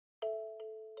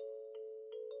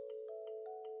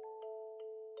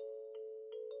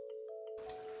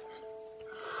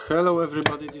Hello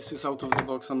everybody, this is Out of the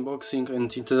Box Unboxing,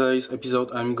 and in today's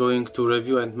episode I'm going to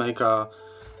review and make a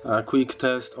quick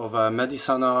test of a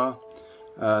Medisana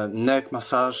neck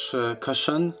massage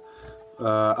cushion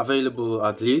available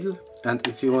at Lidl. And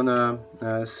if you wanna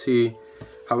see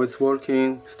how it's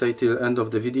working, stay till end of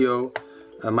the video.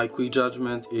 My quick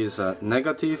judgment is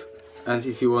negative, and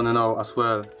if you wanna know as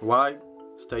well why,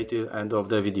 stay till end of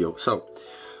the video. So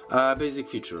basic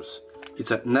features: it's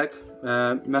a neck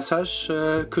massage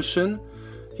cushion.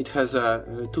 It has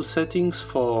two settings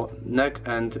for neck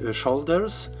and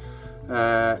shoulders.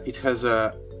 It has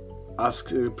as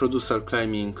producer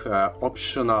claiming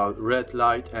optional red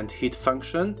light and heat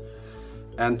function,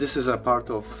 and this is a part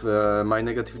of my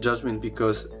negative judgment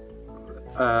because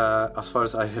as far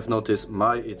as I have noticed,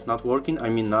 it's not working. I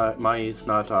mean, mine is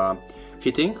not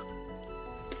heating.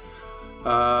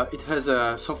 It has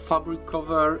a soft fabric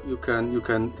cover. You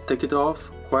can take it off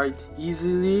quite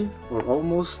easily, or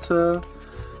almost,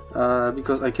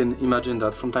 because I can imagine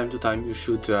that from time to time you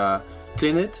should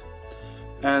clean it.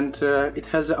 And it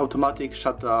has an automatic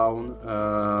shut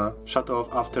off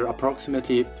after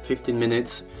approximately 15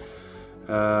 minutes.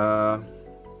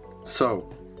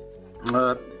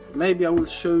 Maybe I will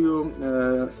show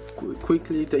you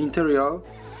quickly the interior,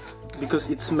 because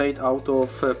it's made out of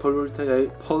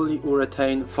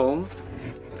polyurethane foam.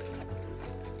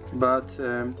 But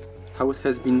how it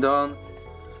has been done,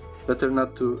 better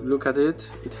not to look at it.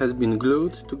 It has been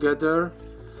glued together.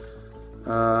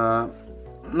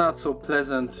 Not so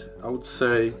pleasant, I would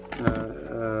say.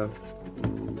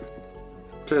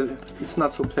 It's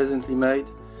not so pleasantly made,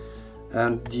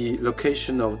 and the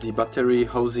location of the battery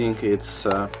housing, it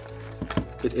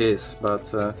is,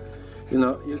 but you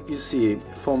know, you see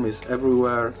foam is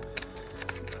everywhere.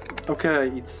 Okay,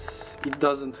 it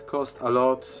doesn't cost a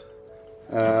lot,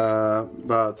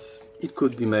 but it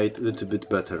could be made a little bit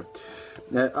better.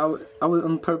 I will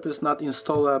on purpose not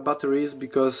install batteries,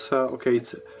 because okay,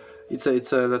 it's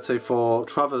a let's say for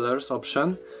travelers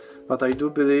option, but I do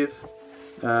believe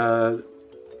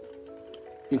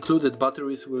included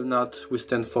batteries will not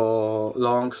withstand for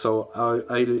long, so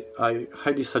I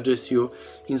highly suggest you,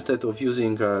 instead of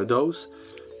using those,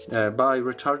 buy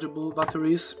rechargeable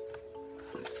batteries,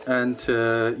 and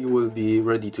you will be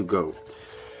ready to go.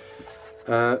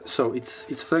 So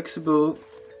it's flexible,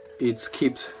 it's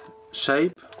keeps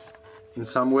shape in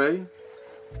some way,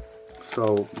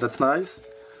 so that's nice.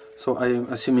 So I am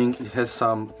assuming it has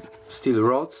some steel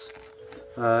rods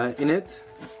in it,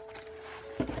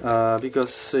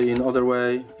 because in other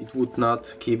way it would not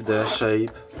keep the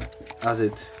shape as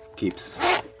it keeps.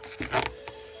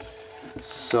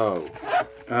 So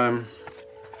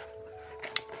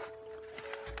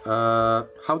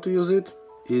how to use it?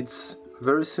 It's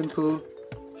very simple.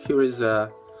 Here is a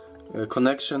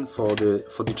connection for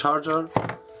the charger,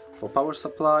 for power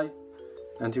supply,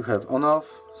 and you have on-off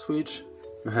switch.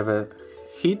 You have a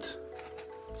heat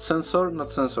sensor, not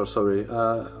sensor, sorry,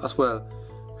 as well,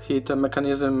 heat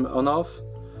mechanism on-off,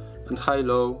 and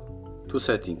high-low, two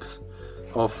settings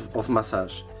of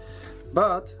massage.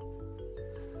 But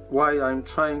while I'm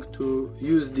trying to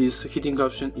use this heating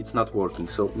option, it's not working.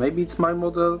 So maybe it's my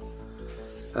model.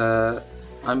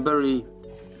 I'm very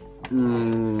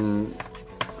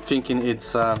thinking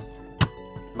it's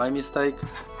my mistake,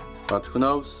 but who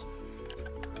knows?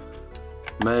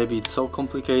 Maybe it's so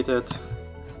complicated,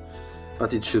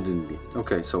 but it shouldn't be.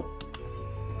 Okay, so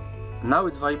now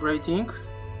it's vibrating.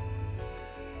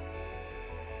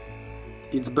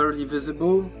 It's barely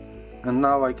visible, and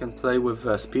now I can play with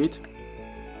speed.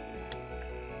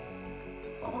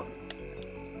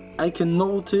 I can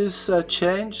notice a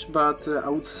change, but I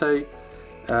would say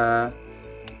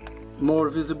more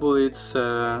visible it's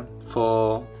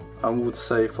for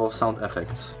sound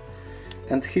effects.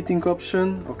 And heating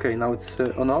option, okay, now it's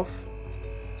on off.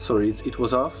 Sorry, it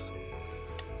was off,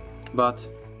 but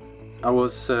I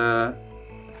was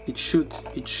it should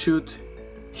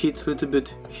hit a little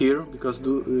bit here, because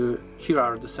here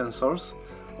are the sensors,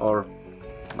 or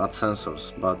not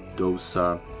sensors, but those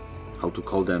how to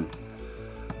call them,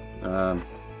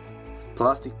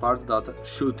 plastic parts that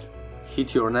should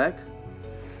hit your neck,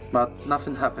 but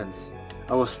nothing happens.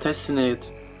 I was testing it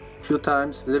a few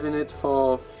times, leaving it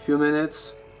for a few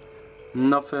minutes,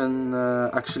 nothing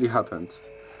actually happened.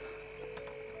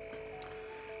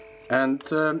 And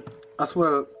as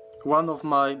well, one of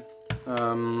my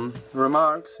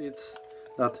remarks is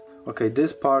that, okay,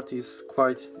 this part is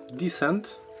quite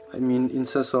decent, I mean in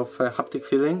sense of haptic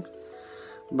feeling,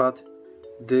 but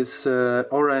this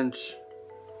orange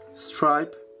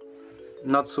stripe,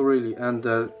 not so really,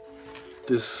 and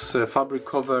this fabric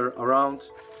cover around,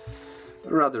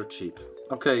 rather cheap.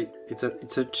 okay,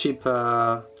 it's a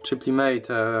cheaply made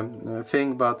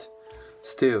thing, but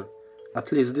still,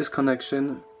 at least this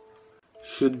connection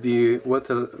should be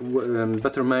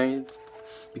better made,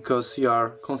 because you are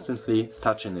constantly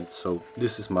touching it. So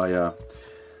this is my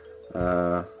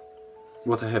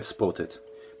what I have spotted.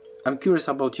 I'm curious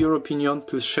about your opinion.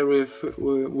 Please share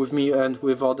with me and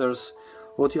with others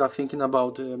what you are thinking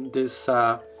about this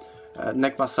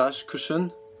neck massage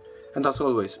cushion. And as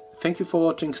always, thank you for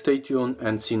watching, stay tuned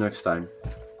and see you next time.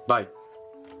 Bye.